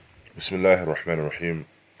بسم الله الرحمن الرحيم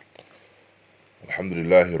الحمد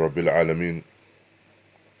لله رب العالمين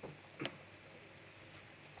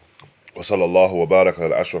وصلى الله وبارك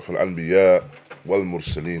على أشرف الأنبياء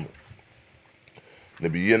والمرسلين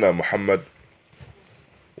نبينا محمد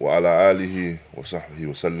وعلى آله وصحبه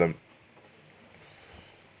وسلم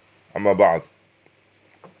أما بعد.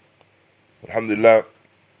 Alhamdulillah,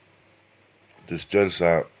 this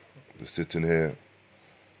jalsa, the sitting here,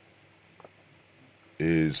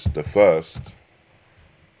 is the first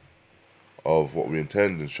of what we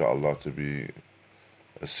intend, inshallah, to be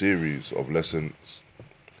a series of lessons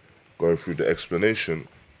going through the explanation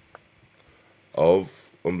of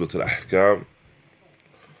Umdatul Ahkam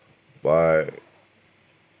by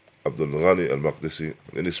Abdulhakeem al-Maqdisi,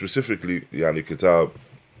 and it's specifically Kitab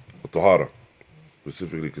al-Tahara,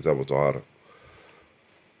 specifically Kitab al-Tahara.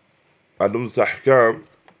 And Umdatul Ahkam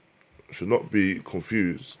should not be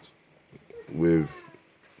confused with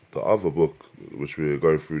the other book which we're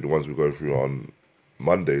going through, the ones we're going through on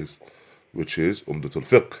Mondays, which is Umdatul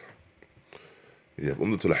Fiqh. You have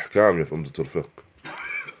Umdatul Ahkam, you have Umdatul Fiqh.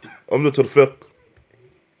 Umdatul Fiqh,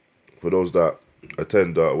 for those that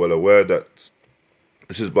attend, are well aware that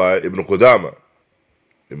this is by Ibn Qudama.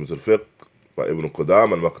 Umdatul Fiqh by Ibn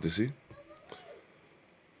Qudama al-Maqdisi.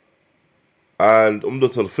 And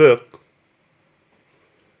Umdatul Fiqh,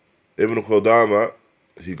 Ibn Qudama,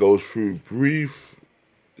 he goes through brief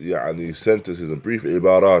sentences and brief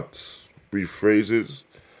ibarat, brief phrases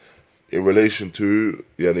in relation to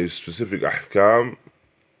specific ahkam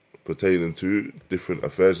pertaining to different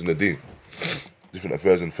affairs in the deen, different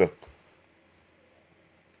affairs in fiqh.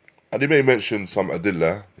 And he may mention some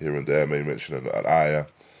adillah here and there, may mention an ayah,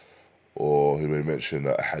 or he may mention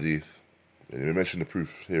a hadith, and he may mention the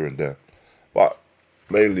proof here and there. But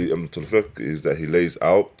mainly Umdatul Fiqh is that he lays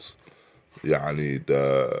out the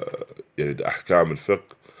ahkam and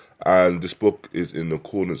fiqh, and this book is in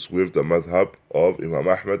accordance with the madhab of Imam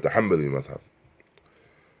Ahmad, the Hanbali madhab.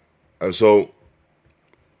 And so,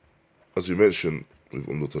 as we mentioned with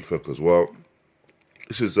Umdatul Fiqh as well,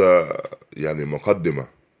 this is a muqaddimah,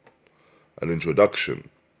 an introduction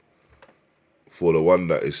for the one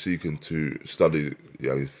that is seeking to study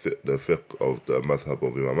the fiqh of the madhab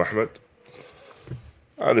of Imam Ahmad.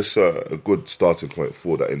 And it's a good starting point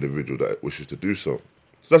for that individual that wishes to do so.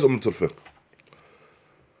 So that's Umdatul Fiqh.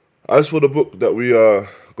 As for the book that we are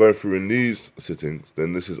going through in these sittings,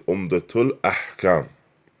 then this is Umdatul Ahkam.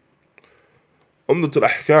 Umdatul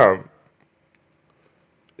Ahkam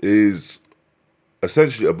is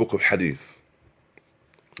essentially a book of hadith.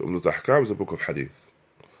 So Umdatul Ahkam is a book of hadith.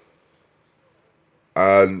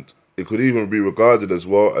 And it could even be regarded as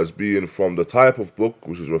well as being from the type of book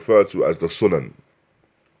which is referred to as the Sunan.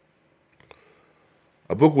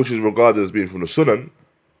 A book which is regarded as being from the Sunan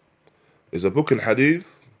is a book in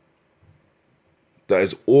hadith that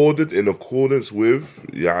is ordered in accordance with,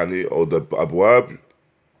 or the abwab,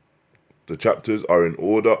 the chapters are in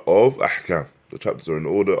order of ahkam. The chapters are in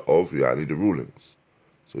order of, the rulings.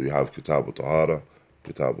 So you have Kitab al-Tahara,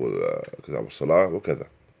 Kitab al-Salah, وكذا.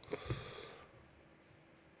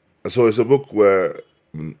 And so it's a book where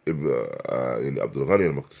in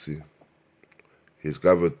Abdulhakeem al-Maqdisi, he's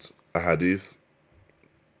gathered a hadith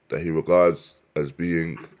that he regards as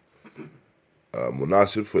being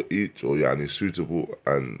munasib for each, or suitable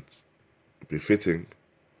and befitting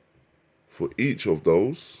for each of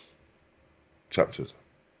those chapters.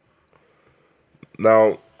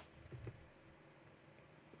 Now,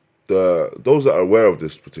 those that are aware of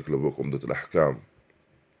this particular book, Umdatul Ahkam,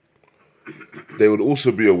 they would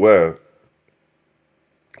also be aware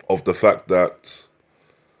of the fact that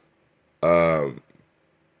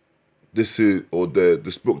this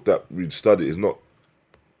book that we study is not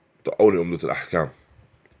the only Umdatul Ahkam.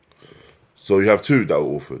 So you have two that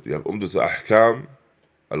were authored. You have Umdatul Ahkam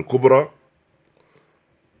al-Kubra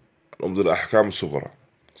and Umdatul Ahkam al-Sughra.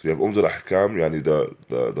 So you have Umdatul Ahkam,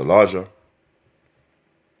 the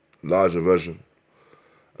larger version,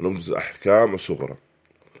 and Umdatul Ahkam al-Sughra.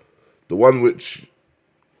 The one which,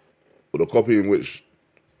 or the copy in which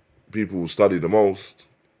people study the most,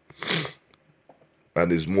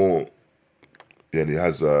 and is more, it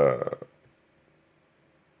has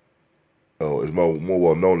is more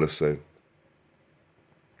well known, let's say,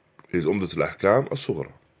 is Umdatul Ahkam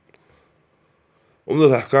al-Sughra.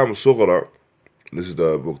 Umdatul Ahkam al-Sughra, this is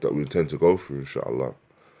the book that we intend to go through, inshallah.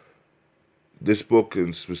 This book,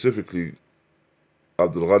 and specifically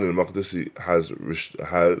Abdulhakeem al-Maqdisi,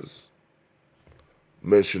 has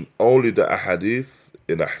mentioned only the ahadith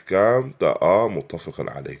in ahkam that are muttafaqan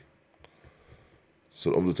alayh.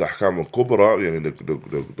 So Umdatul Ahkam al-Kubra,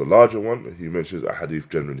 the larger one, he mentions ahadith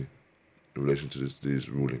generally. in relation to these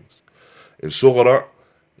rulings. In Sughra,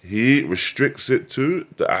 he restricts it to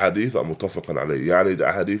the ahadith that are muttafaqan alayhi, yani the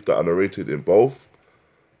ahadith that are narrated in both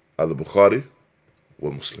al-Bukhari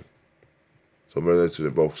or Muslim. So narrated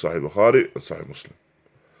in both Sahih Bukhari and Sahih Muslim.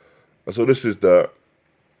 And so this is the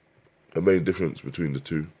main difference between the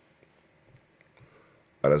two.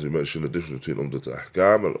 And as we mentioned, the difference between Umdatul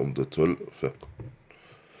Ahkam and Umdatul Fiqh.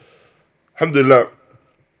 Alhamdulillah,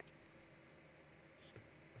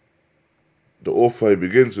 the author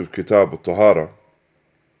begins with Kitab al-Tahara,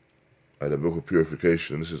 and the book of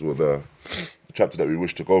purification. This is what the chapter that we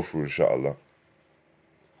wish to go through, inshallah,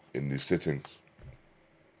 in these sittings.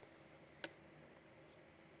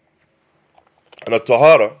 And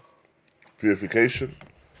al-Tahara, purification,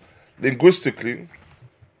 linguistically,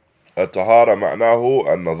 al-Tahara ma'nahu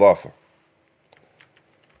al-Nadhafa.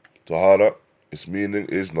 Tahara, its meaning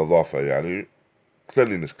is Nadhafa, yani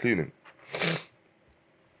cleanliness, cleaning.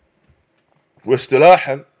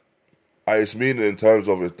 واصطلاحا, its meaning in terms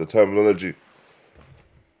of the terminology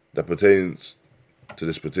that pertains to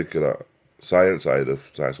this particular science, the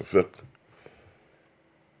science of fiqh,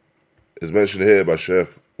 is mentioned here by Shaykh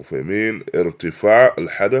Uthaymeen: ارتفاع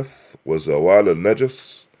الحدث وزوال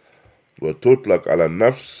النجس وتطلق على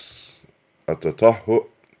النفس التطهر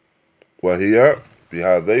وهي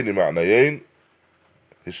بهذين معنيين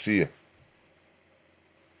حسية.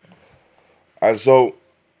 And so,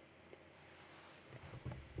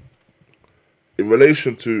 in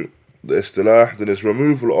relation to the istilah, then it's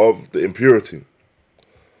removal of the impurity.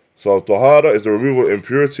 So tahara is the removal of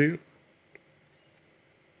impurity,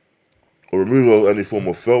 or removal of any form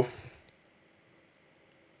of filth.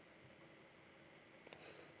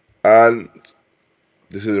 And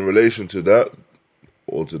this is in relation to that,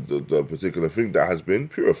 or to the particular thing that has been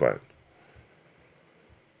purified.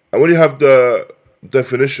 And when you have the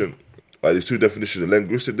definition, these two definitions, the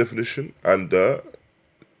linguistic definition and the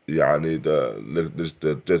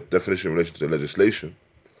definition in relation to the legislation,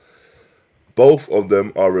 both of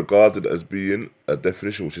them are regarded as being a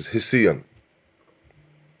definition which is hissiyan.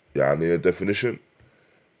 A definition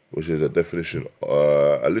which is a definition,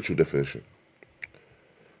 a literal definition.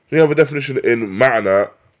 So you have a definition in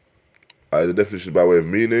ma'na, the definition by way of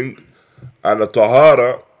meaning, and a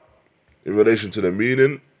tahara in relation to the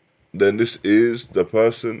meaning, then this is the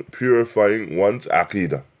person purifying one's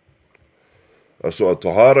aqidah. So a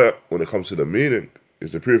tahara, when it comes to the meaning,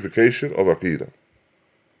 is the purification of aqidah.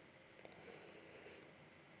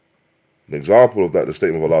 An example of that, the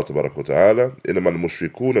statement of Allah Tabaraka wa Ta'ala, إِنَّمَا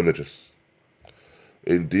الْمُشْرِكُونَ نَجَسٌ.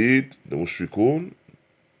 Indeed, the mushrikun,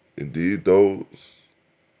 indeed those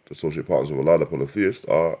associate partners of Allah, the polytheists,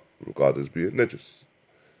 are regarded as being najis,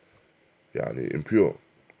 impure.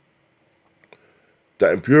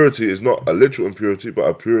 That impurity is not a literal impurity, but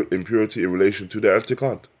a pure impurity in relation to their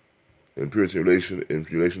i'tiqad, impurity in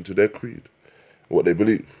relation to their creed, what they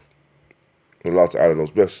believe. Allah Ta'ala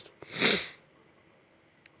knows best.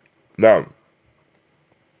 Now,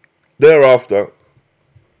 thereafter,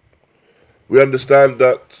 we understand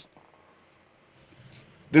that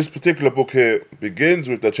this particular book here begins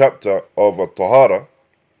with the chapter of At-Tahara.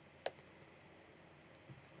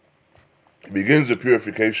 It begins with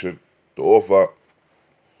purification. The author,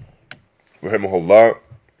 rahimahullah,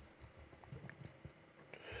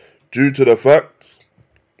 due to the fact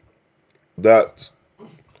that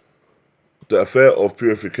the affair of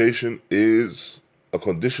purification is a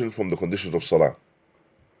condition from the conditions of salah.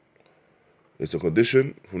 It's a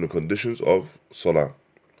condition from the conditions of salah.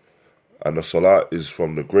 And the salah is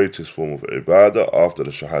from the greatest form of ibadah after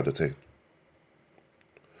the shahadatain.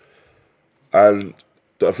 And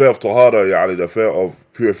the affair of tahara, the affair of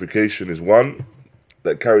purification, is one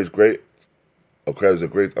that carries a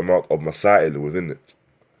great amount of masail within it.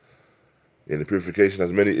 The purification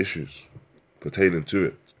has many issues pertaining to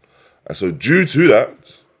it. And so due to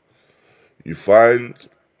that, you find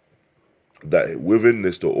that within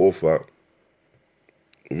this the author,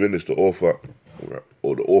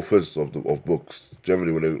 or the authors of books,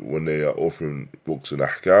 generally when they are authoring books in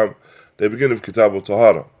ahkam, they begin with Kitab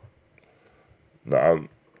al-Tahara. Because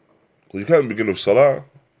you can't begin with salah,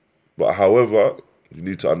 but however, you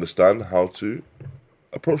need to understand how to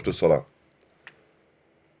approach the salah.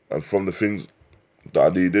 And from the things that are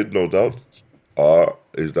needed, no doubt,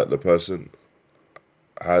 is that the person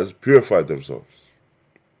has purified themselves.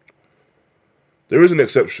 There is an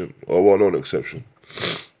exception, or a well-known exception,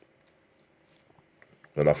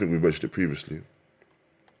 and I think we mentioned it previously,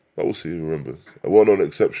 but we'll see who remembers. A well-known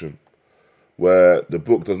exception where the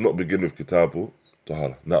book does not begin with Kitab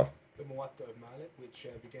al-Tahara. Now, the Muwatta of Malik, which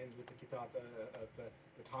begins with the Kitab of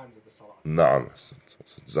the times of the Salah. Naam,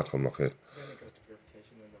 Jazakallah khair. Then it goes to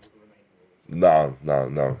purification and the remaining rules. No.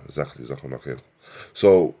 Exactly. Okay.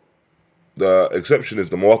 So, the exception is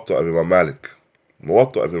the Muwatta of Imam Malik.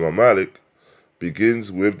 Muwatta of Imam Malik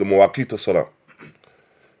begins with the Mawaqit Salah.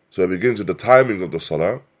 So it begins with the timing of the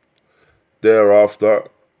Salah. Thereafter,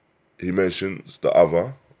 he mentions the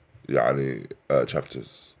other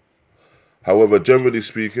chapters. However, generally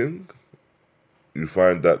speaking, you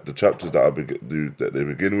find that the chapters that they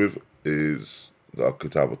begin with is the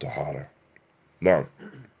Kitab al-Tahara. Now,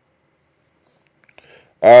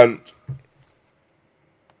 and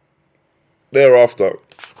thereafter,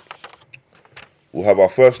 we'll have our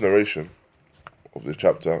first narration of this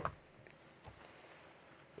chapter,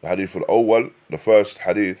 the Hadith al-Awwal, the first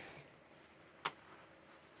Hadith,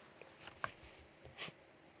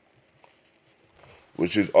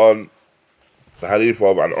 which is on the Hadith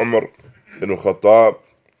of ዑمر بن الخطاب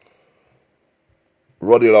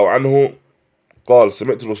radiyallāhu عنه قال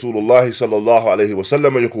سمعت رسول الله صلى الله عليه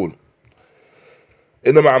وسلم يقول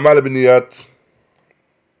إنما أعمال بالنيات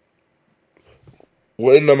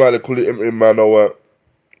وإنما لكل امرئ ما نوى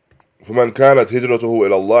فمن كانت هجرته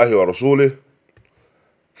إلى الله ورسوله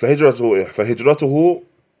فهجرته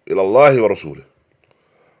إلى الله ورسوله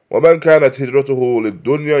ومن كانت هجرته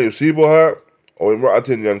للدنيا يصيبها أو امرأة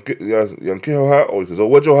ينكحها أو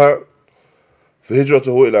يتزوجها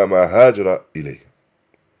فهجرته إلى ما هاجر إليه.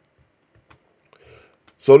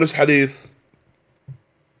 So this hadith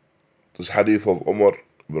of ዑمر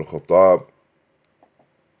ibn al-Khattāb,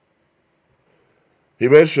 he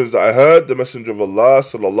mentions that I heard the Messenger of Allah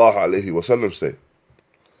salallāhu ዐalaihi wasallam say,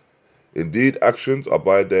 indeed actions are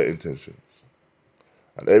by their intentions,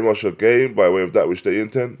 and everyone shall gain by way of that which they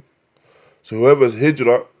intend. So whoever's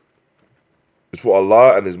hijrah is for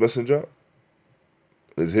Allah and His Messenger,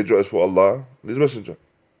 his hijrah is for Allah and His Messenger.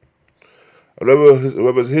 And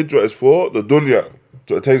whoever's hijrah is for the dunya,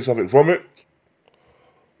 to attain something from it,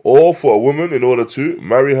 or for a woman in order to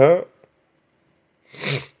marry her,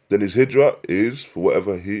 then his hijrah is for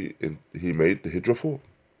whatever he made the hijrah for.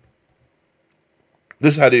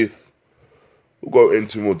 This hadith, we'll go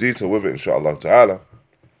into more detail with it, inshaAllah ta'ala.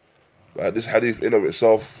 But this hadith in of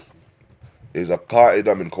itself is a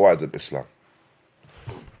qa'idah min qawaid al-Islam.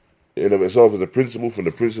 In of itself is a principle from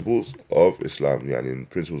the principles of Islam, in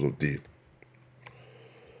principles of deen.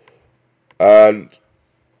 And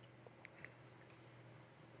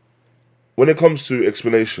when it comes to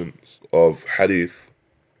explanations of hadith,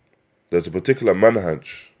 there's a particular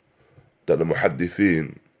manhaj that the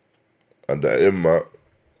muhaddithin and the a'imma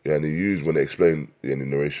use when they explain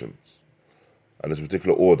narrations. And there's a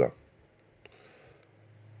particular order.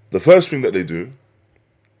 The first thing that they do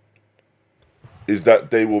is that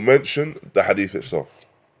they will mention the hadith itself.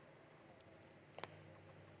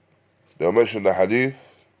 They'll mention the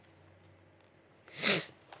hadith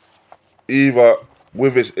either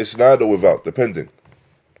with its isnad or without, depending.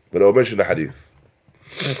 But they'll mention the hadith.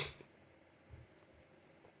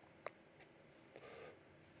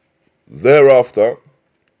 Thereafter,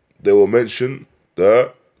 they will mention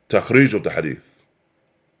the takhrij of the hadith.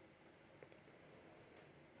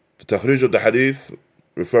 The takhrij of the hadith,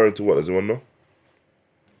 referring to what? Does anyone know?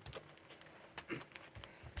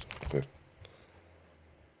 Okay.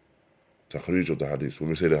 Takhrij of the hadith. When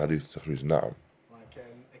we say the hadith, takhrij, na'am. Like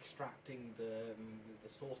extracting the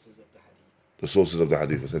sources of the hadith. The sources of the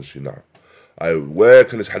hadith, essentially, na'am. Where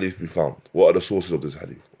can this hadith be found? What are the sources of this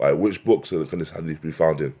hadith? Which books can this hadith be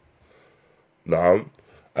found in? Na'am.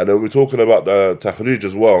 And then we're talking about the takhrij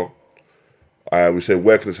as well. We say,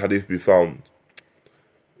 where can this hadith be found?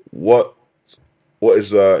 What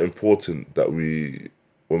is important that when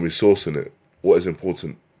we're sourcing it, what is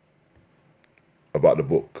important about the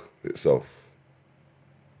book itself?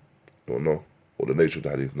 I don't know. Or the nature of the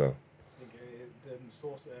hadith now. I think the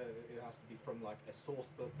source, it has to be from like a source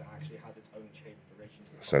book that actually has its own chain of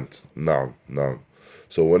narration. Naam.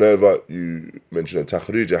 So whenever you mention a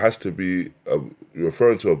takhrij, it has to be you're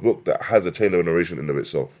referring to a book that has a chain of narration in of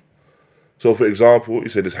itself. So for example, you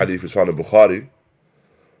say this hadith is found in Bukhari,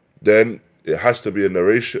 then it has to be a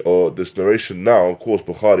narration, or this narration now, of course,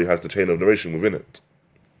 Bukhari has the chain of narration within it.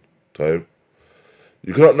 Okay?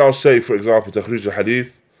 You cannot now say, for example, takhrij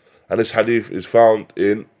al-hadith, and this hadith is found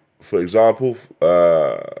in, for example,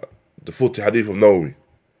 the 40 hadith of Nawawi.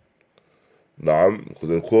 Naam, because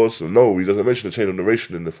of course, Nawawi doesn't mention the chain of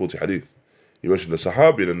narration in the 40 hadith. He mentioned the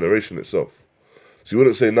Sahabi in the narration itself. So you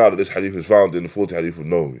wouldn't say now that this hadith is found in the 40 hadith of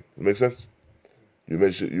Nawawi. Does that make sense? You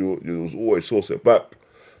mentioned you always source it back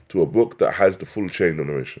to a book that has the full chain of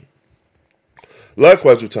narration.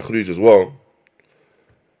 Likewise with takhrij as well,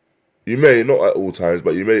 you may, not at all times,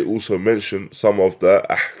 but you may also mention some of the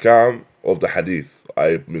ahkam of the hadith,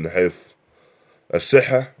 min hayth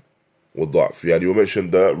as-sihah والضعف. يعني you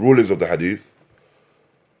mention the rulings of the hadith,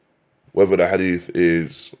 whether the hadith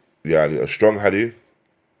is يعني a strong hadith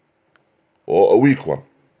or a weak one,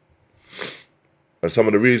 and some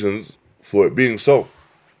of the reasons for it being so.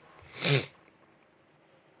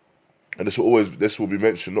 And this will be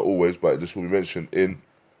mentioned, not always, but this will be mentioned in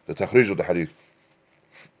the takhrij of the hadith.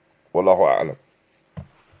 Wallahu a'lam.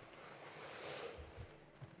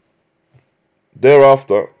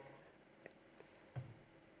 Thereafter,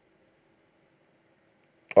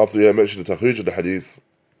 after you have mentioned the takhrij of the hadith,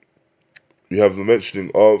 you have the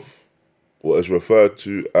mentioning of what is referred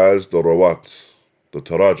to as the rawat, the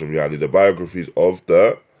tarajum, yani the biographies of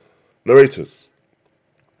the narrators.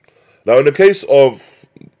 Now, in the case of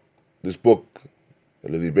this book,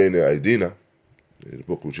 الذي بين أيدينا, the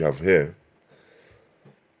book which you have here,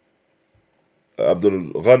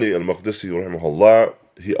 Abdul Ghani al-Maqdisi rahimahullah,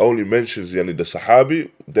 he only mentions yani the Sahabi,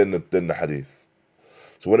 then the hadith.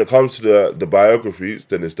 So when it comes to the biographies,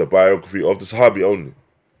 then it's the biography of the Sahabi only.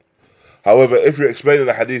 However, if you're explaining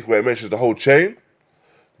a hadith where it mentions the whole chain,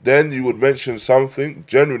 then you would mention something,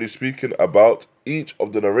 generally speaking, about each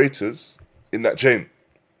of the narrators in that chain.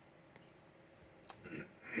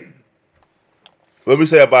 When we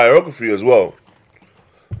say a biography as well,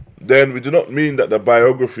 then we do not mean that the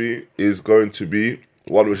biography is going to be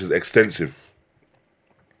one which is extensive.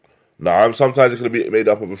 Now, sometimes it can be made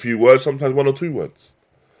up of a few words, sometimes one or two words.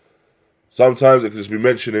 Sometimes it can just be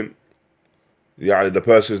mentioning the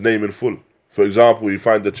person's name in full. For example, you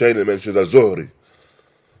find the chain that mentions az-Zuhri.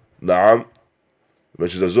 Na'am, it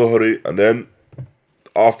mentions az-Zuhri, and then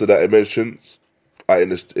after that it mentions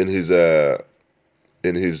in his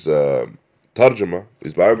tarjuma,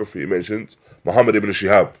 his biography, it mentions Muhammad ibn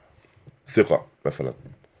Shihab, thiqa, مثلا.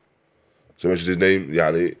 So it mentions his name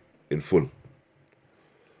in full.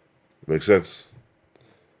 Makes sense?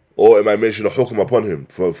 Or it might mention a hukm upon him,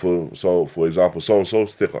 for example,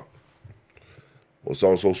 so-and-so's thiqa, or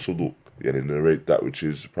so-and-so's suduq, narrate that which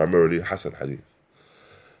is primarily Hasan hadith.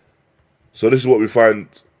 So this is what we find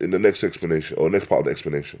in the next explanation, or next part of the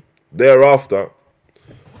explanation. Thereafter,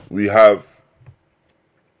 we have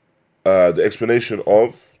the explanation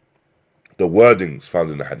of the wordings found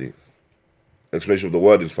in the hadith. Explanation of the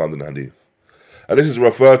wordings found in the hadith. And this is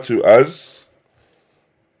referred to as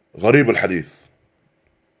gharib al-hadith.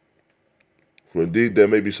 For indeed, there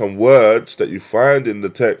may be some words that you find in the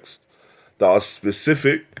text that are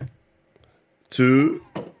specific to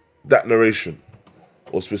that narration,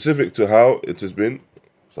 or specific to how it has been,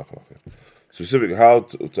 specific to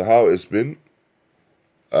how it's been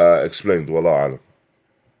explained. Wallahu alam.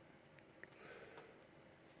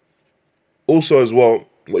 Also, as well,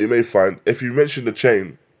 what you may find, if you mention the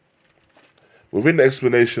chain, within the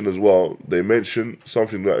explanation as well, they mention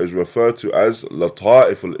something that is referred to as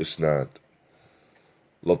lata'if al-isnad.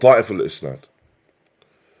 Lata'if al-isnad.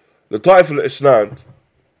 Lata'if al-isnad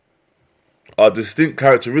are distinct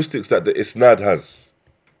characteristics that the isnad has.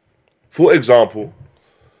 For example,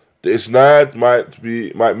 the isnad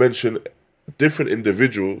might mention different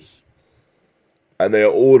individuals, and they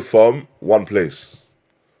are all from one place.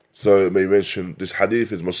 So it may mention this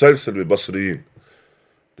hadith is musalsal bi Basriyin.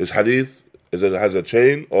 This hadith has a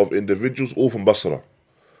chain of individuals all from Basra.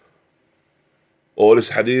 Or this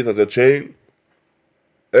hadith has a chain,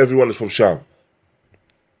 everyone is from Sham.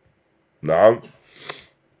 Na'am.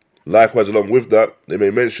 Likewise, along with that, they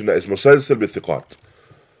may mention that it's musalsal bi thiqat.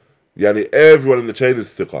 Everyone in the chain is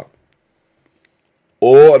thiqat.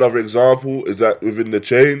 Or another example is that within the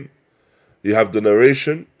chain, you have the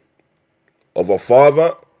narration of a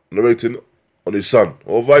father narrating on his son,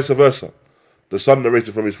 or vice versa. The son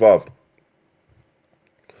narrated from his father.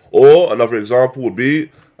 Or another example would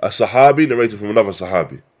be a sahabi narrated from another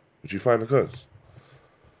sahabi, which you find occurs.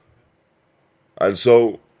 And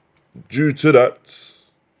so, due to that,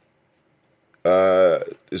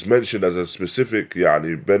 it's mentioned as a specific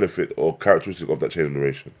benefit or characteristic of that chain of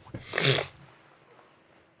narration.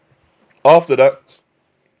 After that,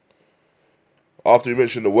 after you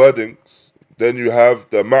mention the wordings, then you have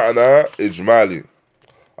the ma'na ijmali,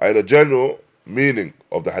 and the general meaning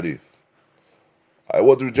of the hadith.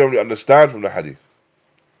 What do we generally understand from the hadith?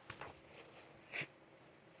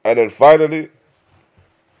 And then finally,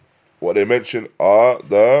 what they mention are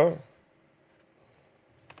the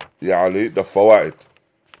fawaid,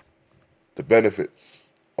 the benefits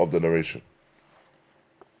of the narration.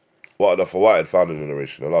 What are the fawaid found in the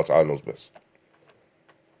narration? Allah Ta'ala knows best.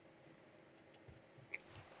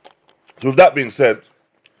 So with that being said,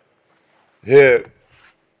 here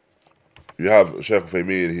you have Shaykh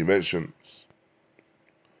Uthaymeen, he mentions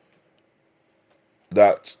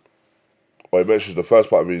that, or he mentions the first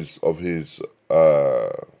part of his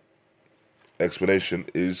explanation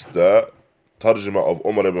is the tarjuma of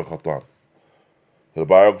Umar ibn Khattāb, the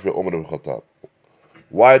biography of Umar ibn Khattāb.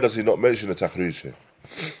 Why does he not mention the takhrij here?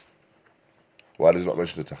 Why does he not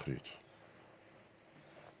mention the takhrij?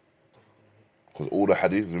 Because all the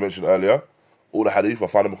hadith, as we mentioned earlier, all the hadith are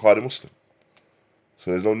found in Bukhari Muslim.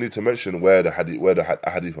 So there's no need to mention where the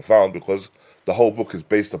hadith are found, because the whole book is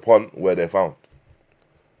based upon where they're found.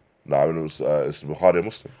 Now, it's Bukhari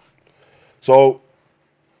Muslim. So,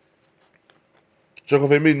 Shaykh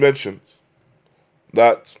Uthaymeen mentions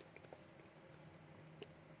that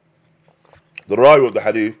the rawi of the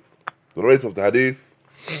hadith, the narrator of the hadith,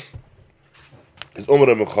 is Umar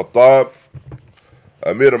ibn Khattāb,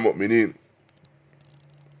 Amir al-Mu'mineen,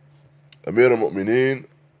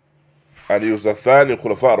 and he was the thani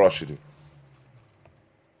khulafa al-Rashidin.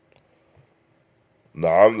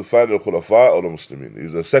 Na'am, the thani khulafa al-Muslimin. He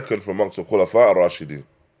was the second from amongst the khulafa al-Rashidin.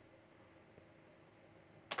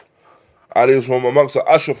 And he was from amongst the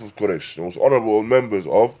Ashraf of Quraysh, the most honorable members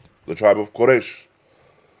of the tribe of Quraysh.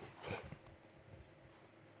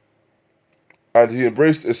 And he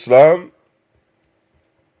embraced Islam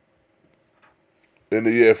in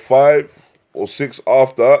the year 5 or 6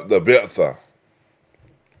 after the Bi'thah.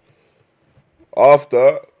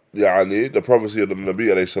 After the prophecy of the Nabi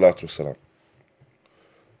alayhi salatu wasallam.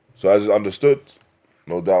 So as is understood,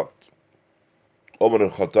 no doubt, Umar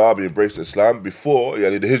al-Khattāb embraced Islam before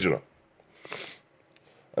the Hijrah.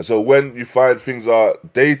 And so when you find things are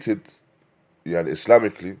dated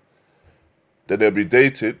Islamically, then they'll be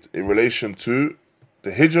dated in relation to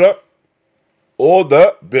the Hijrah or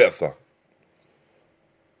the Bi'thah.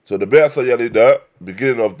 So the Bi'thah, the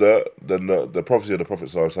beginning of the prophecy of the Prophet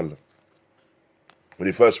sallallahu alaihi wasallam, when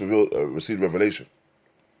he first received revelation.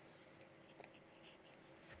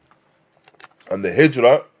 And the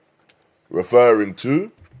Hijrah, referring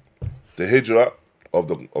to the Hijrah of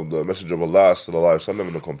the Messenger of Allah sallallahu alaihi wasallam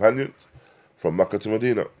and the companions from Makkah to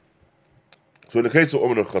Medina. So in the case of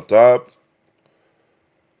Umar al-Khattāb,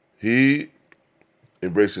 he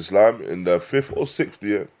embraced Islam in the 5th or 6th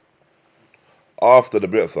year after the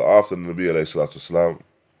Bi'thah, after the Nabi alayhi salatu wasalam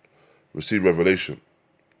received revelation.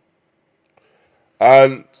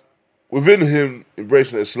 And within him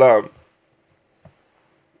embracing Islam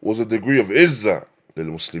was a degree of izzah lil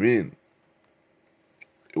Muslimin.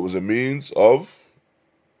 It was a means of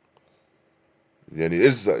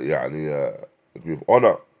izzah, a degree of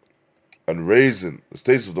honor and raising the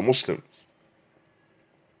status of the Muslims.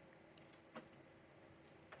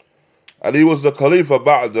 And he was the Khalifa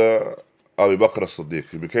ba'da Abu Bakr as-Siddiq.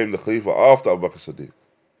 He became the Khalifa after Abu Bakr as-Siddiq.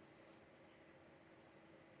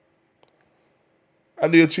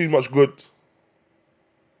 And he achieved much good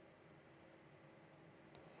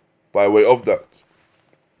by way of that.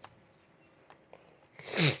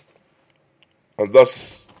 And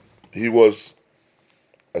thus he was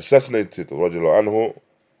assassinated, radiyallāhu ʿanhu,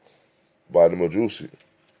 by the Majusi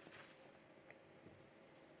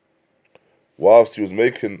whilst he was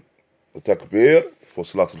making the takbir for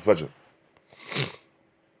Salat al-Fajr.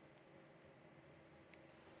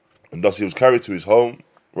 And thus he was carried to his home,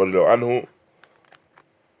 radiyallāhu عنه,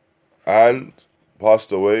 and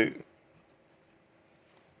passed away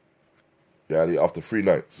after 3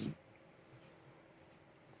 nights.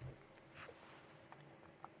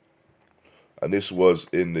 And this was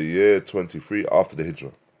in the year 23 after the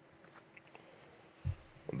Hijrah.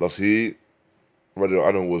 And thus he,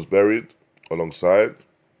 radiyallāhu عنه, was buried alongside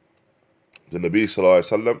the Nabi sallallahu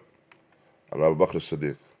alaihi wasallam and Abu Bakr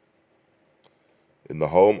as-Siddiq in the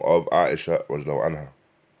home of Aisha radiyallāhu anha.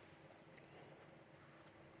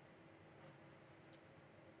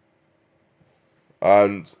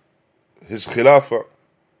 And his khilafah,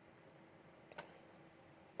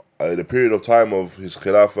 the period of time of his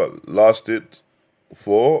khilafah lasted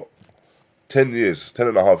for 10 years, 10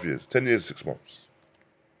 and a half years, 10 years, 6 months,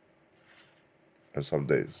 and some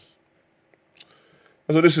days.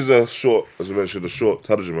 And so this is a short, as I mentioned, a short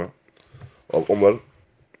tarjuma of Umar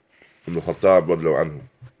ibn Khattāb radiyallāhu anhu.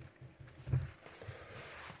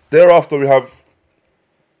 Thereafter we have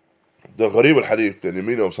the gharib al-hadith, the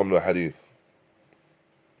meaning of some of the hadith.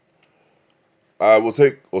 I will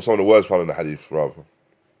take, or some of the words found in the hadith rather.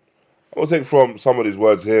 I will take from some of these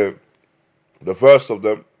words here. The first of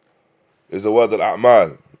them is the word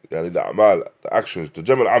al-a'mal, the actions, the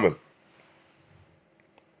jam' al-amal.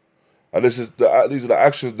 And these are the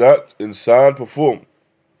actions that insan perform.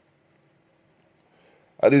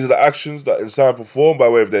 And these are the actions that insan perform by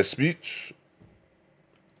way of their speech,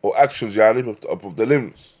 or actions of the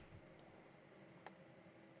limbs.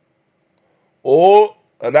 Or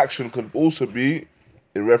an action could also be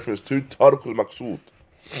in reference to tarq al-maqsood,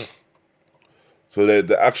 So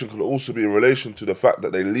the action can also be in relation to the fact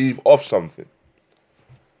that they leave off something.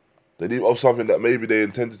 They leave off something that maybe they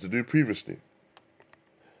intended to do previously.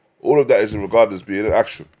 All of that is regarded as being an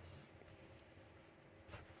action.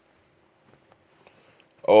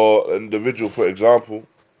 Or an individual, for example,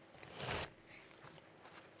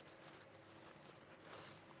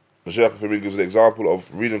 the Shaykh for me gives an example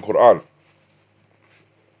of reading Quran.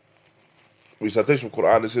 Recitation of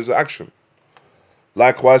Quran, this is an action.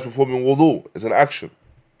 Likewise, performing wudu is an action.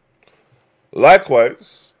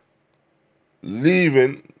 Likewise,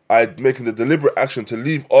 making the deliberate action to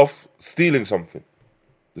leave off stealing something.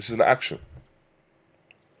 This is an action.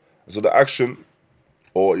 So the action,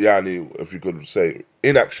 or if you could say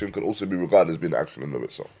inaction, can also be regarded as being an action in and of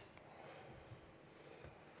itself.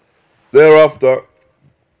 Thereafter,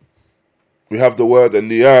 we have the word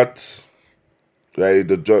Niyyat,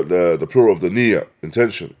 the plural of the Niyyah,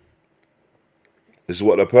 intention. This is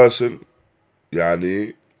what a person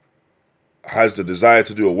has the desire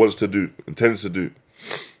to do or wants to do, intends to do.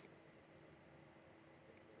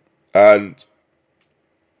 And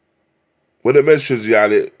when it mentions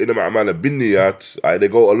إنما أعمال بالنيات, they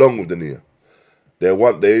go along with the niyyah.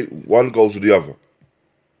 One goes with the other.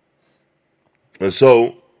 And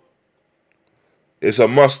so it's a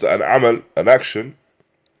must that an amal, an action,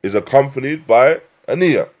 is accompanied by a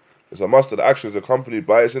niyyah. It's a must that the action is accompanied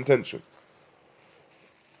by its intention.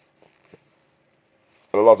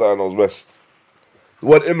 And Allah Ta'ala knows best. The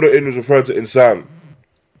word imra'in is referring to insan,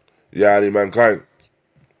 mankind.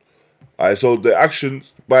 So the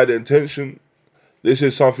actions by the intention, this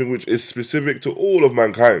is something which is specific to all of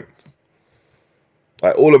mankind.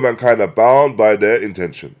 All of mankind are bound by their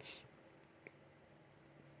intentions.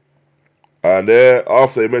 And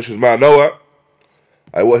thereafter he mentions ma'nawa,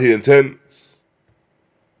 what he intends.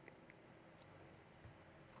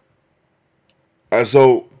 And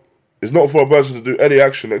so it's not for a person to do any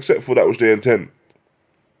action except for that which they intend.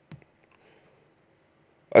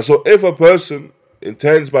 And so if a person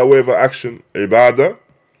intends by way of an action, ibadah,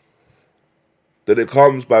 then it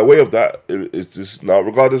comes by way of that, it's just now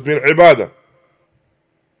regarded as being ibadah.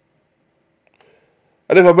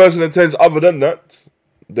 And if a person intends other than that,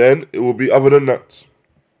 then it will be other than that.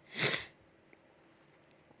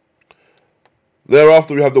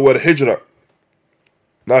 Thereafter we have the word hijrah.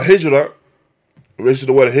 Now hijrah, in relation to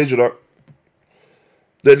the word hijrah,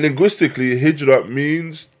 then linguistically hijrah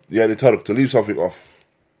means tark, to leave something off.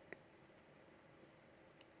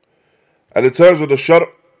 And in terms of the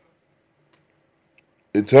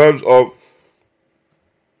in terms of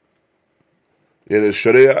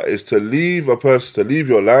shariah, is to leave a person, to leave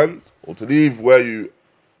your land, or to leave where you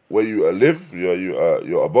live,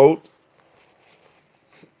 your abode,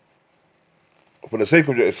 for the sake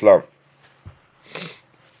of your Islam.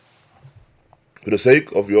 For the sake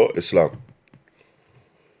of your Islam.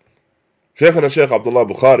 Shaykh Abdullah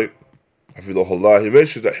Bukhari, hafidhahullah, he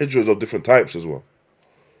mentions that hijrah is of different types as well.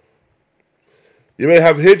 You may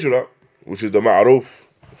have hijrah, which is the ma'ruf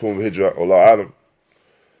form of hijrah, Allāh alam,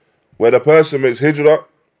 where the person makes hijrah,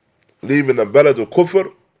 leaving the balad of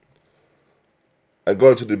kufr and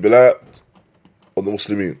going to the bilad of the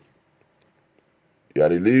Muslimin. He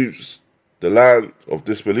leaves the land of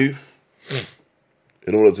disbelief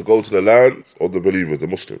in order to go to the land of the believers, the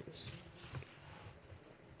Muslims.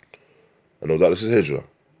 I know that this is hijrah.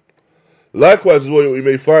 Likewise, what we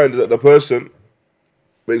may find is that the person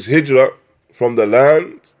makes hijrah from the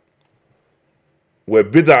land where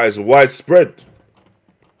bid'ah is widespread,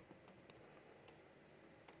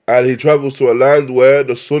 and he travels to a land where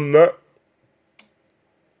the sunnah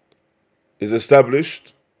is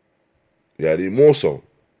established, more so.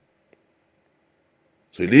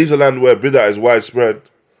 So he leaves a land where bid'ah is widespread,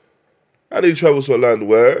 and he travels to a land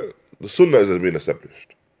where the sunnah has been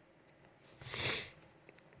established.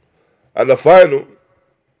 And the final,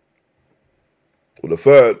 or the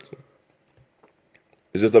third,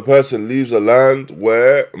 is if the person leaves a land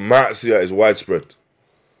where ma'siyah is widespread.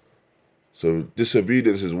 So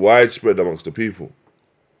disobedience is widespread amongst the people.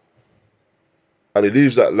 And he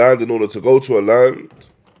leaves that land in order to go to a land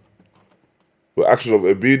where actions of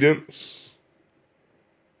obedience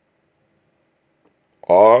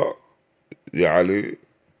are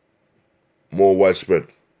more widespread.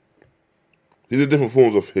 These are different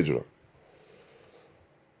forms of hijrah.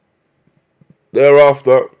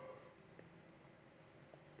 Thereafter,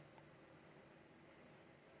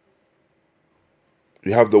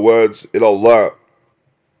 you have the words ilallāh.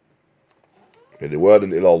 The word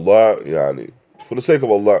in ilallāh, for the sake of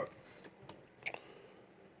Allah,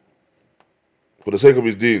 for the sake of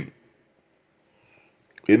His deen,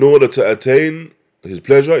 in order to attain His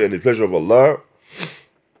pleasure and the pleasure of Allah,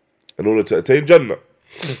 in order to attain Jannah.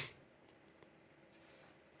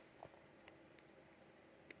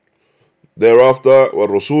 Thereafter,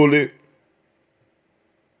 وَالرَّسُولِ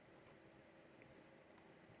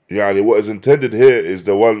what is intended here is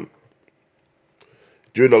the one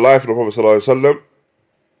during the life of the Prophet ﷺ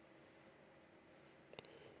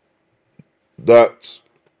that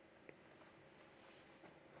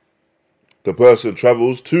the person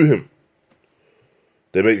travels to him.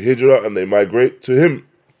 They make hijrah and they migrate to him.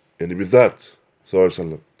 And with that,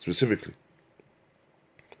 ﷺ, specifically.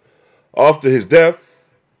 After his death,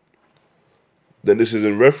 then this is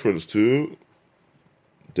in reference to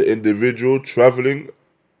the individual traveling,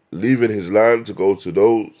 leaving his land to go to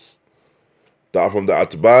those that are from the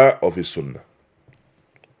atba' of his sunnah.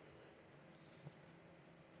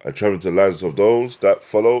 And traveling to the lands of those that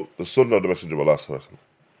follow the sunnah of the Messenger of Allah sallallahu alaihi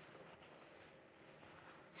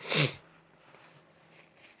wasallam.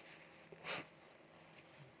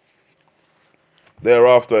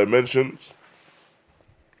 Thereafter it mentions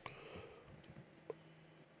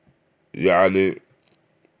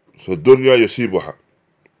so dunya yasibuha,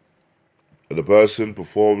 and the person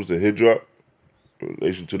performs the hijrah in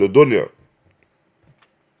relation to the dunya,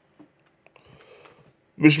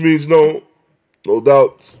 which means no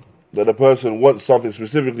doubt that the person wants something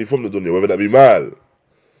specifically from the dunya, whether that be mal,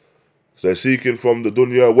 so they're seeking from the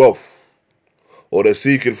dunya wealth, or they're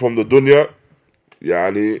seeking from the dunya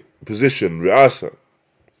position, ri'asa,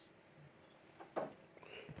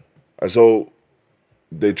 and so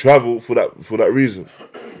they travel for that reason.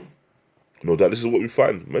 No doubt this is what we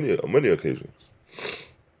find on many occasions.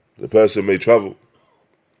 The person may travel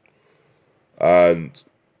and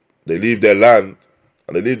they leave their land,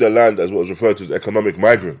 and they leave their land as what is referred to as economic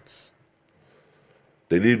migrants.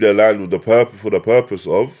 They leave their land for the purpose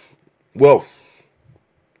of wealth,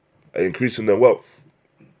 increasing their wealth.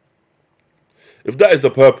 If that is the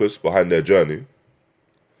purpose behind their journey,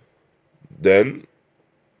 then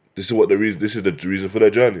this is the reason for their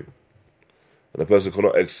journey. And a person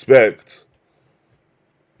cannot expect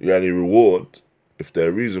any reward if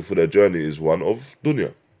their reason for their journey is one of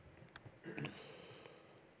dunya.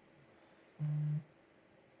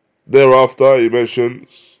 Thereafter, he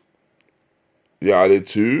mentions or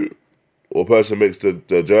a person makes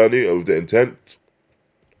the journey with the intent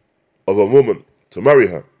of a woman to marry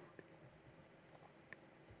her.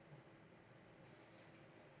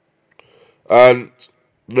 And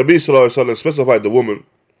Nabi sallallahu alaihi wasallam specified the woman,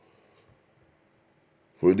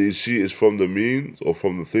 for indeed she is from the means or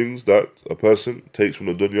from the things that a person takes from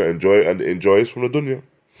the dunya and enjoys from the dunya.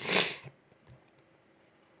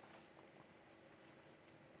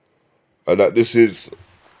 And that this is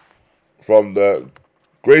from the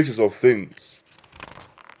greatest of things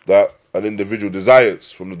that an individual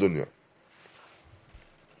desires from the dunya.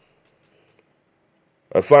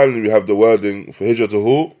 And finally we have the wording for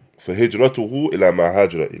hijratuhu ila ma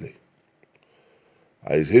hajra ilayh.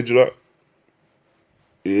 His hijrah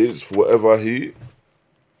is for whatever he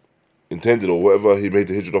intended or whatever he made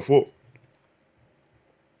the hijrah for.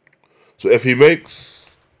 So if he makes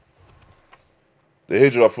the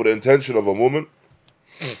hijrah for the intention of a woman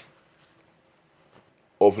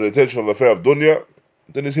or for the intention of the affair of dunya,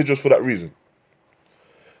 then his hijrah is for that reason.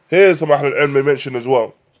 Here some Ahl al-Ilm may mention as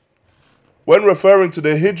well, when referring to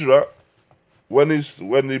the hijrah, when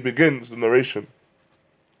he begins the narration,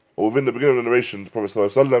 or within the beginning of the narration, the Prophet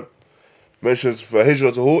ﷺ mentions for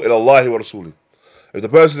hijratuhu ila Allāhi wa rasūlih. If the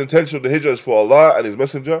person's intention of the hijrah is for Allah and His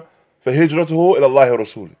Messenger, for hijratuhu ila Allāhi wa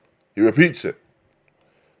rasūlih. He repeats it.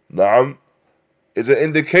 Na'am, it's an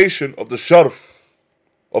indication of the sharf,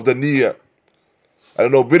 of the niyyah, and the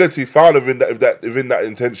nobility found within that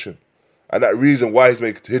intention, and that reason why he's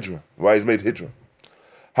made hijrah.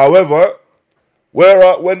 However, when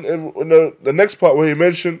the next part where he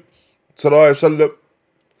mentions sallallahu alaihi wasallam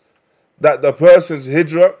that the person's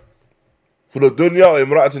hijrah for the dunya or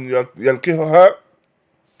imra'atin yalkihuha,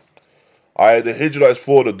 the hijrah is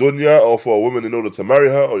for the dunya or for a woman in order to marry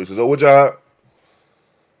her or yatazawwajaha.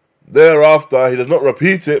 Thereafter he does not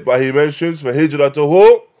repeat it, but he mentions for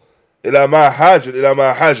hijratuhu ila ma hajra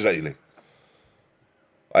ilayh.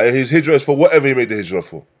 His hijrah is for whatever he made the hijrah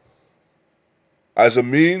for, as a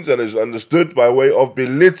means, and is understood by way of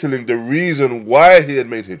belittling the reason why he had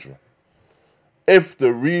made hijrah. If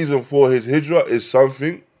the reason for his hijrah is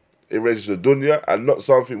something in relation to dunya and not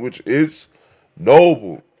something which is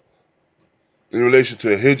noble in relation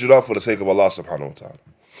to a hijrah for the sake of Allah subhanahu wa ta'ala.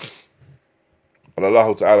 And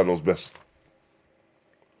Allah ta'ala knows best.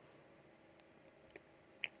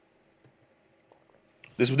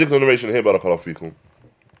 This particular narration here, barakallahu feekum,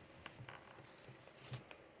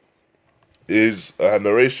 is a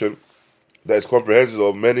narration that is comprehensive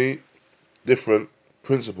of many different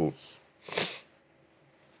principles.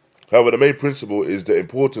 However, the main principle is the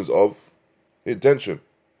importance of intention.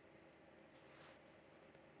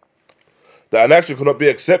 That an action cannot be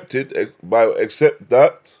accepted except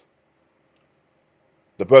that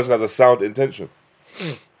the person has a sound intention.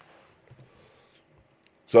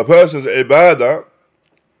 So a person's ibadah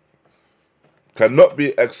cannot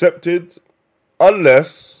be accepted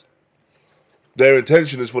unless their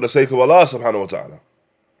intention is for the sake of Allah subhanahu wa ta'ala.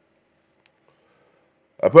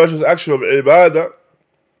 A person's action of ibadah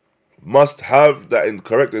must have that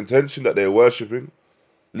correct intention that they are worshipping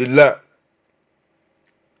lillah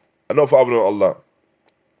and not for other than Allah.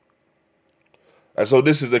 And so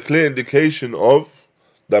this is a clear indication of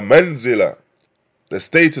the manzila, the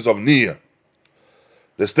status of niyyah,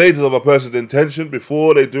 the status of a person's intention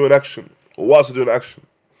before they do an action or whilst they do an action.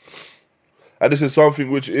 And this is something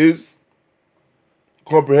which is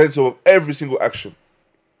comprehensive of every single action.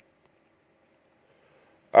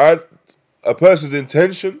 And a person's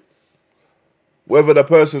intention, whether the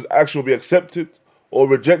person's action will be accepted or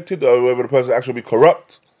rejected, or whether the person's action will be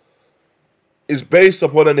corrupt, is based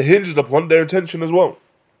upon and hinged upon their intention as well.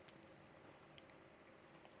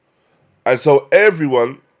 And so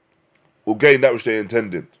everyone will gain that which they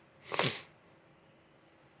intended.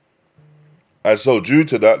 And so due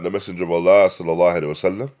to that, the Messenger of Allah sallallahu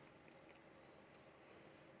wasallam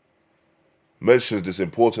mentions this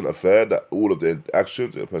important affair that all of the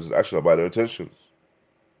actions, a person's actions are by their intentions.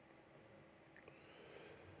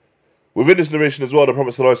 Within this narration as well, the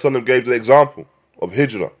Prophet ﷺ gave the example of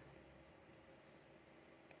hijrah.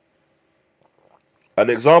 And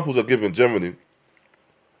the examples are given generally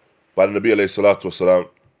by the Nabi ﷺ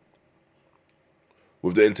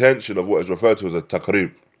with the intention of what is referred to as a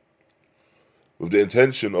taqrib, with the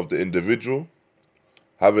intention of the individual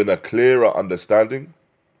having a clearer understanding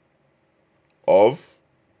of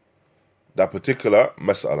that particular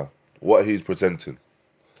mas'ala, what he's presenting.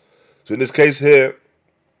 So in this case here,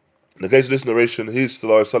 in the case of this narration, he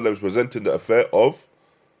sallallahu alaihi wasallam is presenting the affair of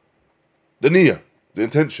the niyyah, the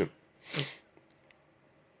intention,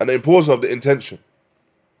 and the importance of the intention.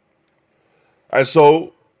 And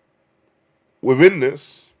so, within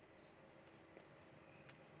this,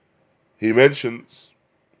 he mentions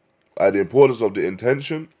the importance of the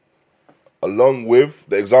intention along with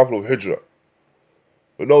the example of hijrah.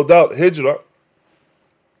 But no doubt, hijrah,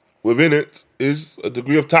 within it, is a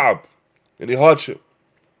degree of ta'ab, any hardship.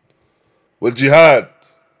 With jihad,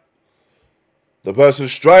 the person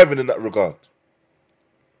striving in that regard.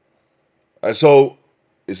 And so,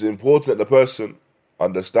 it's important that the person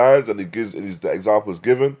understands, and the example is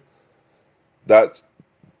given, that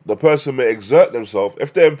the person may exert themselves.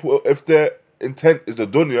 If their intent is the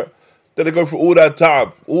dunya, then they go through all that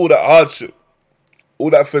ta'ab, all that hardship, all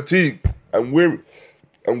that fatigue and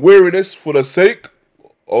weariness for the sake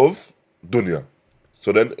of dunya.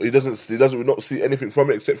 So then he doesn't not see anything from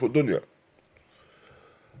it except for dunya.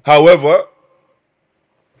 However,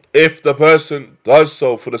 if the person does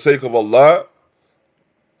so for the sake of Allah,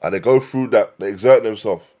 and they go through that, they exert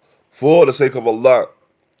themselves for the sake of Allah,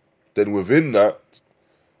 then within that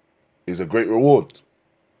is a great reward,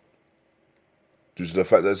 due to the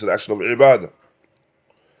fact that it's an action of ibadah.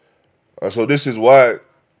 And so this is why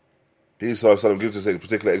he sallallahu gives us a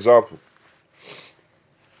particular example.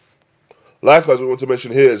 Likewise, we want to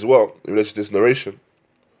mention here as well, in relation to this narration,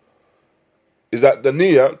 is that the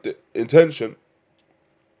niyyah, the intention,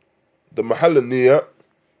 the mahal al-niyyah,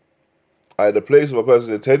 the place of a person's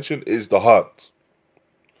intention is the heart.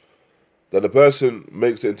 That the person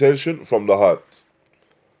makes the intention from the heart.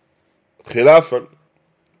 Khilafan,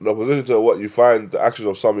 in opposition to what you find the actions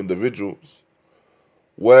of some individuals,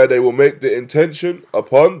 where they will make the intention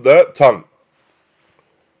upon the tongue.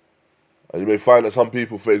 And you may find that some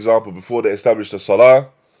people, for example, before they establish the salah,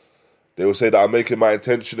 they will say that I'm making my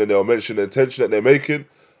intention, and they will mention the intention that they're making.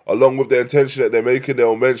 Along with the intention that they're making, they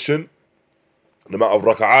will mention the amount of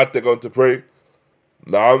raka'at they're going to pray,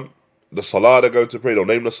 the salah they're going to pray, they'll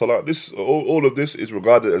name the salah. All of this is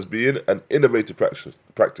regarded as being an innovative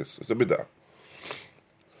practice. It's a bid'ah.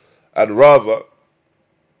 And rather,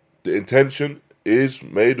 the intention is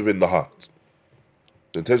made within the heart.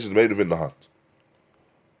 The intention is made within the heart.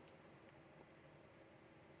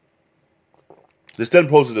 This then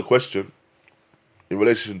poses a question in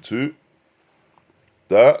relation to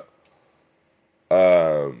the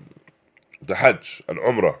Hajj and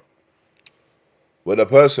Umrah. When a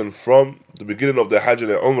person from the beginning of their Hajj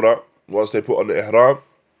and their Umrah, once they put on the Ihram,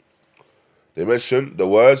 they mention the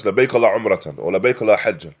words لبيك الله عمرة or لبيك الله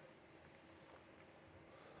حجا.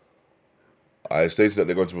 I stated that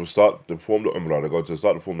they're going to start to perform the Umrah, they're going to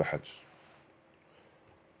start to perform the Hajj.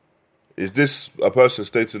 Is this a person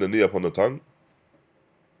stating the niyyah upon the tongue?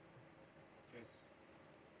 Yes.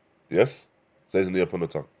 Yes? Stating the niyyah upon the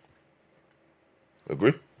tongue.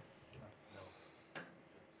 Agree?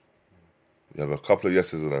 You have a couple of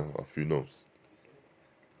yeses and a few no's.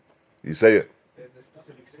 You say it. There's a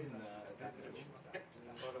specific sunnah that mentions that.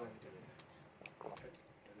 That's why we do it.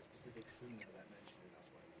 There's a specific sunnah that mentions it.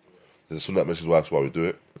 That's why we do it. There's a sunnah that mentions that's why we do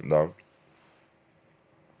it. No.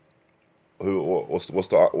 What's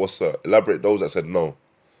the elaborate those that said no?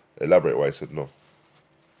 Elaborate why he said no.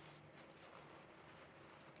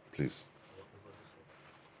 Please.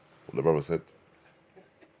 What the brother said.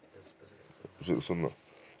 Specific sunnah.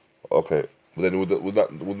 Okay. But then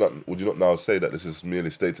would you not now say that this is merely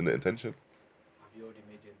stating the intention? Have you already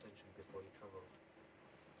made the intention before you traveled?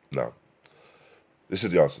 No. This is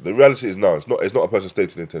the answer. The reality is no, it's not a person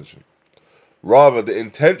stating the intention. Rather, the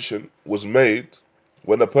intention was made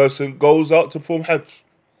when a person goes out to perform Hajj.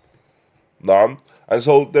 Naam. And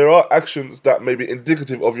so there are actions that may be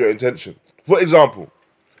indicative of your intention. For example,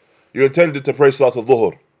 you intended to pray Salātul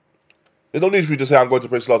Dhuhr. There's no need for you to say, I'm going to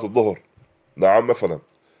pray Salātul Dhuhr. Naam, مثلا.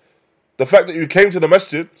 The fact that you came to the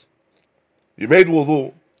masjid, you made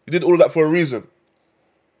wudu, you did all of that for a reason.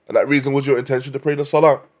 And that reason was your intention to pray the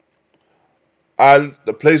salah. And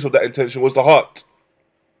the place of that intention was the heart.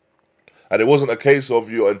 And it wasn't a case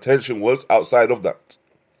of your intention was outside of that.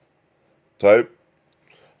 So,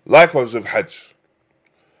 likewise with Hajj.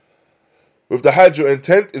 With the Hajj, your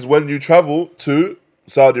intent is when you travel to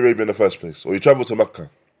Saudi Arabia in the first place, or you travel to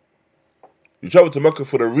Mecca. You travel to Mecca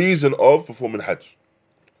for the reason of performing Hajj.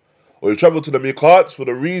 Or you travel to the miqat for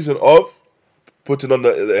the reason of putting on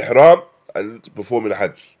the ihram and performing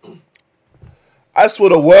Hajj. As for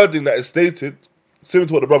the wording that is stated, similar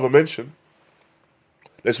to what the brother mentioned,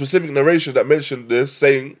 there's specific narration that mentioned this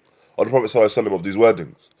saying of the Prophet ﷺ of these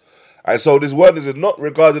wordings. And so this wording is not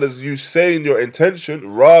regarded as you saying your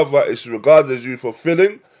intention, rather it's regarded as you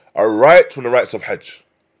fulfilling a right from the rights of Hajj.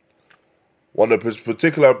 One of the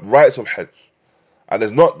particular rights of Hajj. And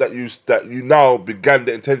it's not that you now began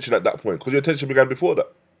the intention at that point, because your intention began before that.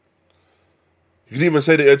 You can even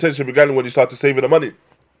say that your intention began when you started saving the money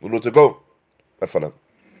in order to go. So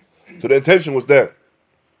the intention was there.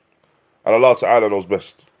 And Allah Ta'ala knows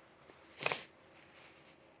best.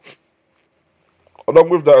 Along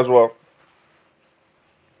with that as well,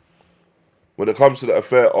 when it comes to the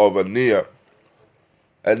affair of a niyyah,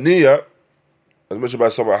 as mentioned by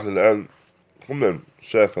some of al-ilm, from them,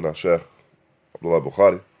 Shaykh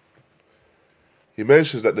Bukhari, he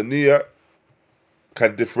mentions that the niyyah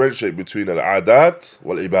can differentiate between al-'adat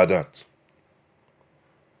wal-ibadat.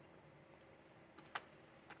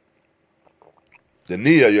 The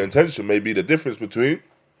niyyah, your intention, may be the difference between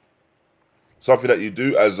something that you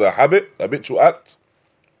do as a habitual act,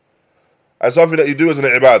 and something that you do as an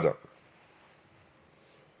ibadah.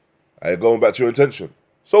 And going back to your intention.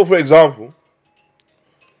 So, for example,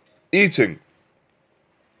 eating.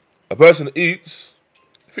 A person eats,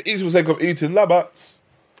 if he eats for the sake of eating, labats.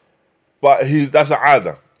 But that's an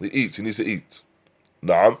adah. He eats, he needs to eat.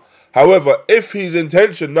 Naam. However, if his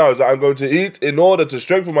intention now is that I'm going to eat in order to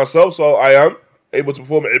strengthen myself so I am able to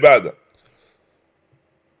perform ibadah,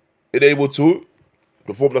 and able to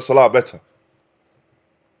perform the salah better.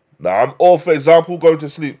 Naam. Or for example, going to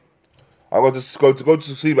sleep. I'm going to go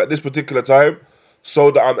to sleep at this particular time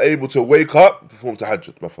so that I'm able to wake up and perform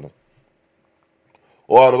tahajjud, mafalan.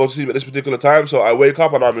 Or I'm going to go to sleep at this particular time so I wake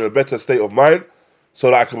up and I'm in a better state of mind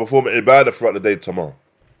so that I can perform ibadah throughout the day tomorrow.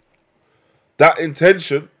 That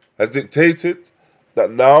intention has dictated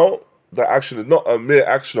that now the action is not a mere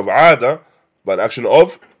action of adah, but an action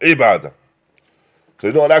of ibadah. So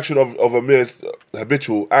it's not an action of a mere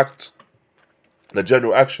habitual act, a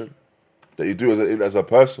general action that you do as a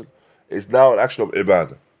person. It's now an action of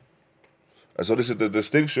ibadah. And so this is the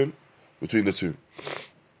distinction between the two.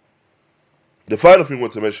 The final thing I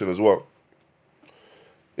want to mention as well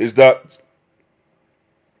is that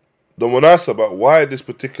the munasabah, why this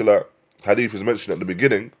particular hadith is mentioned at the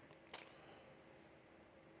beginning,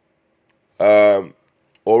 or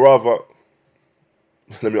rather,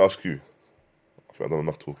 let me ask you, I think I've done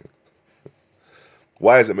enough talking.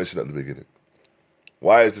 Why is it mentioned at the beginning?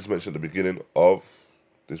 Why is this mentioned at the beginning of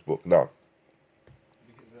this book? Now,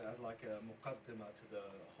 because as like a muqaddimah to the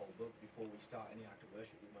whole book, before we start any act of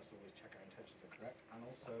worship, we must always check our intentions are correct, and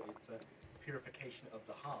also it's a purification of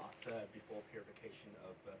the heart before purification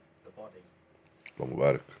of the body. Allah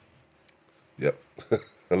Mubarak. Yep.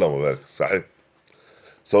 Allah Mubarak. Sahih.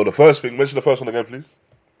 So the first thing, mention the first one again, please.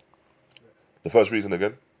 The first reason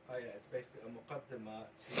again. Oh yeah, it's basically a muqaddimah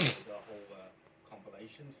to the whole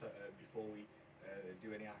compilation. So before we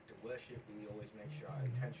do any act of worship, we always make sure our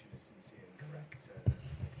intention is correct.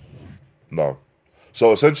 No.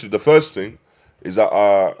 So essentially, the first thing is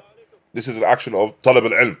that this is an action of talab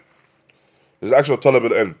al-ilm. This is an action of talab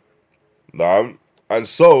al-ilm. Naam. And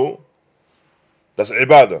so, that's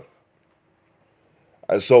ibadah.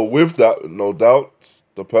 And so with that, no doubt,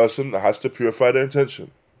 the person has to purify their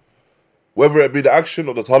intention. Whether it be the action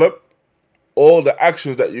of the talab, or the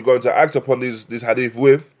actions that you're going to act upon these hadith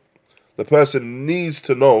with, the person needs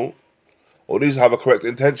to know, or needs to have a correct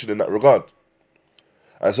intention in that regard.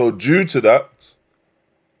 And so due to that,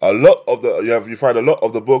 you find a lot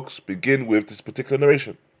of the books begin with this particular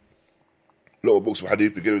narration. A lot of books of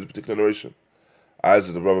hadith begin with this particular narration.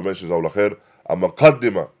 As the brother mentions, a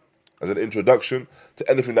muqaddimah, as an introduction to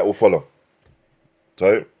anything that will follow.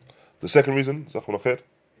 So, the second reason, it's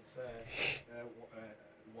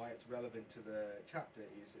why it's relevant to the chapter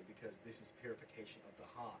is because this is purification of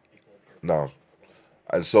the heart before purification. Now,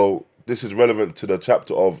 and so this is relevant to the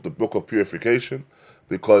chapter of the book of purification,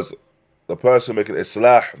 because the person making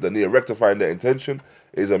islah, the niyyah, rectifying their intention,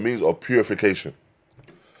 is a means of purification.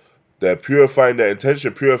 They're purifying their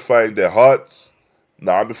intention, purifying their hearts,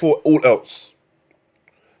 now before all else.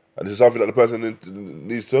 And this is something that the person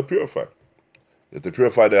needs to purify. If they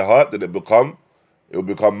purify their heart, then it will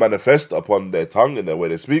become manifest upon their tongue and the way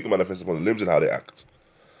they speak, manifest upon the limbs and how they act.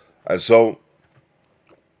 And so,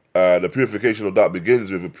 the purification of that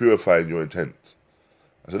begins with purifying your intent.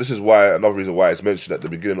 And so this is why, another reason why it's mentioned at the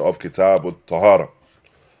beginning of Kitab al-Tahara,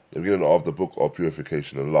 the beginning of the book of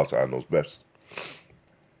purification, and Allah Ta'ala knows best.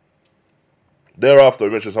 Thereafter,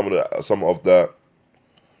 we mentioned some of the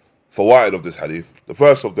fawaid of this hadith. The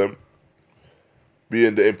first of them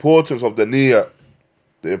being the importance of the niyyah,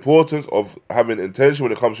 the importance of having intention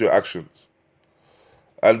when it comes to your actions.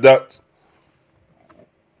 And that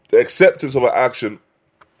the acceptance of an action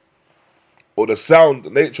or the sound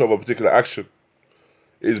nature of a particular action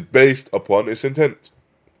is based upon its intent.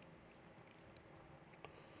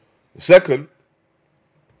 The second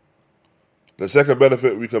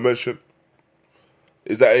benefit we can mention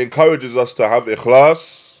is that it encourages us to have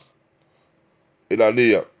ikhlas in our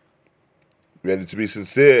niyyah. We need to be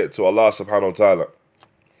sincere to Allah subhanahu wa ta'ala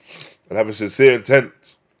and have a sincere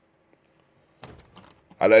intent.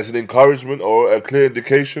 And that's an encouragement or a clear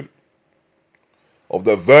indication of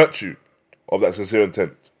the virtue of that sincere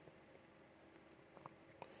intent.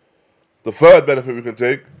 The third benefit we can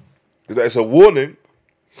take is that it's a warning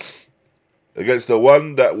against the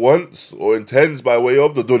one that wants or intends by way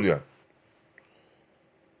of the dunya.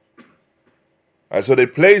 And so they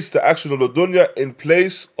place the actions of the dunya in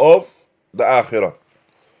place of the akhirah.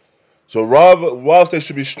 So rather, whilst they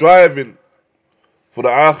should be striving for the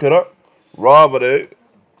akhirah, rather they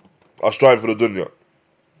are striving for the dunya.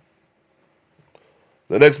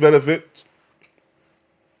 The next benefit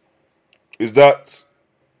is that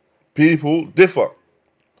people differ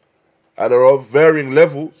and are of varying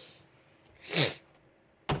levels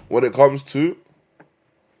when it comes to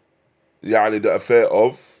the affair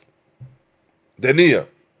of the niyyah.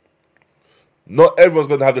 Not everyone's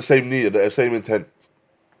going to have the same niyyah, the same intent.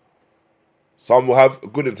 Some will have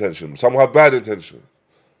good intention, some will have bad intention.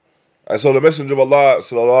 And so the Messenger of Allah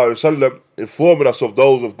sallallahu alaihi wasallam informing us of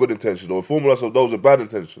those of good intention or informing us of those of bad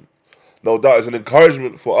intention, no doubt is an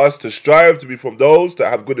encouragement for us to strive to be from those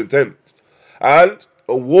that have good intent, and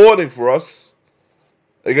a warning for us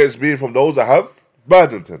against being from those that have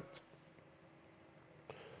bad intent.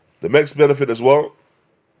 The next benefit as well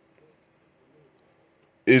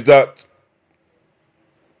is that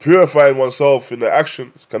purifying oneself in their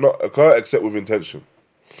actions cannot occur except with intention.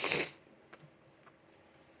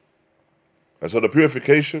 And so the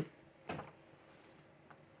purification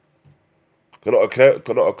cannot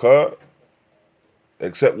occur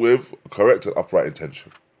except with correct and upright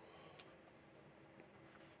intention.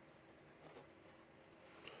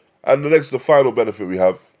 And the final benefit we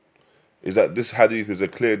have is that this hadith is a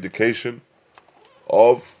clear indication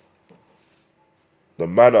of the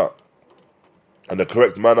manner and the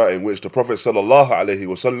correct manner in which the Prophet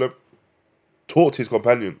ﷺ taught his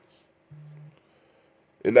companions.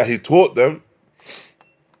 In that he taught them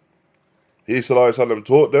in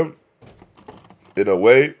a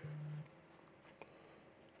way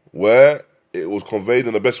where it was conveyed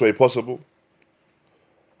in the best way possible,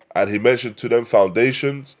 and he mentioned to them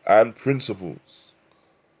foundations and principles.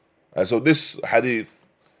 And so this hadith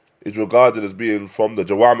is regarded as being from the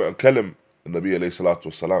Jawami' al-Kalim in Nabi alayhi salatu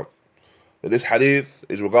wasalam. And this hadith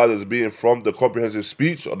is regarded as being from the comprehensive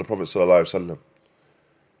speech of the Prophet sallallahu alaihi wasallam,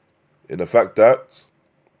 in the fact that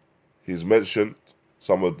he's mentioned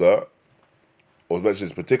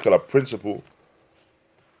this particular principle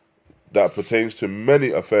that pertains to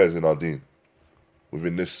many affairs in our deen.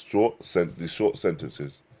 within these short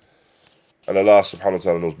sentences. And Allah subhanahu wa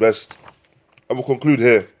ta'ala knows best. And we'll conclude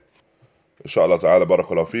here. Inshallah ta'ala,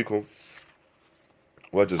 barakallahu feekum.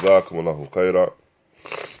 Wa jazakum Allahu khayra.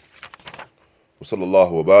 Wa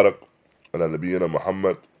sallallahu wa barak ala nabiyyina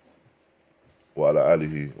Muhammad wa ala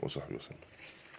alihi wa sahbihi wa sallam.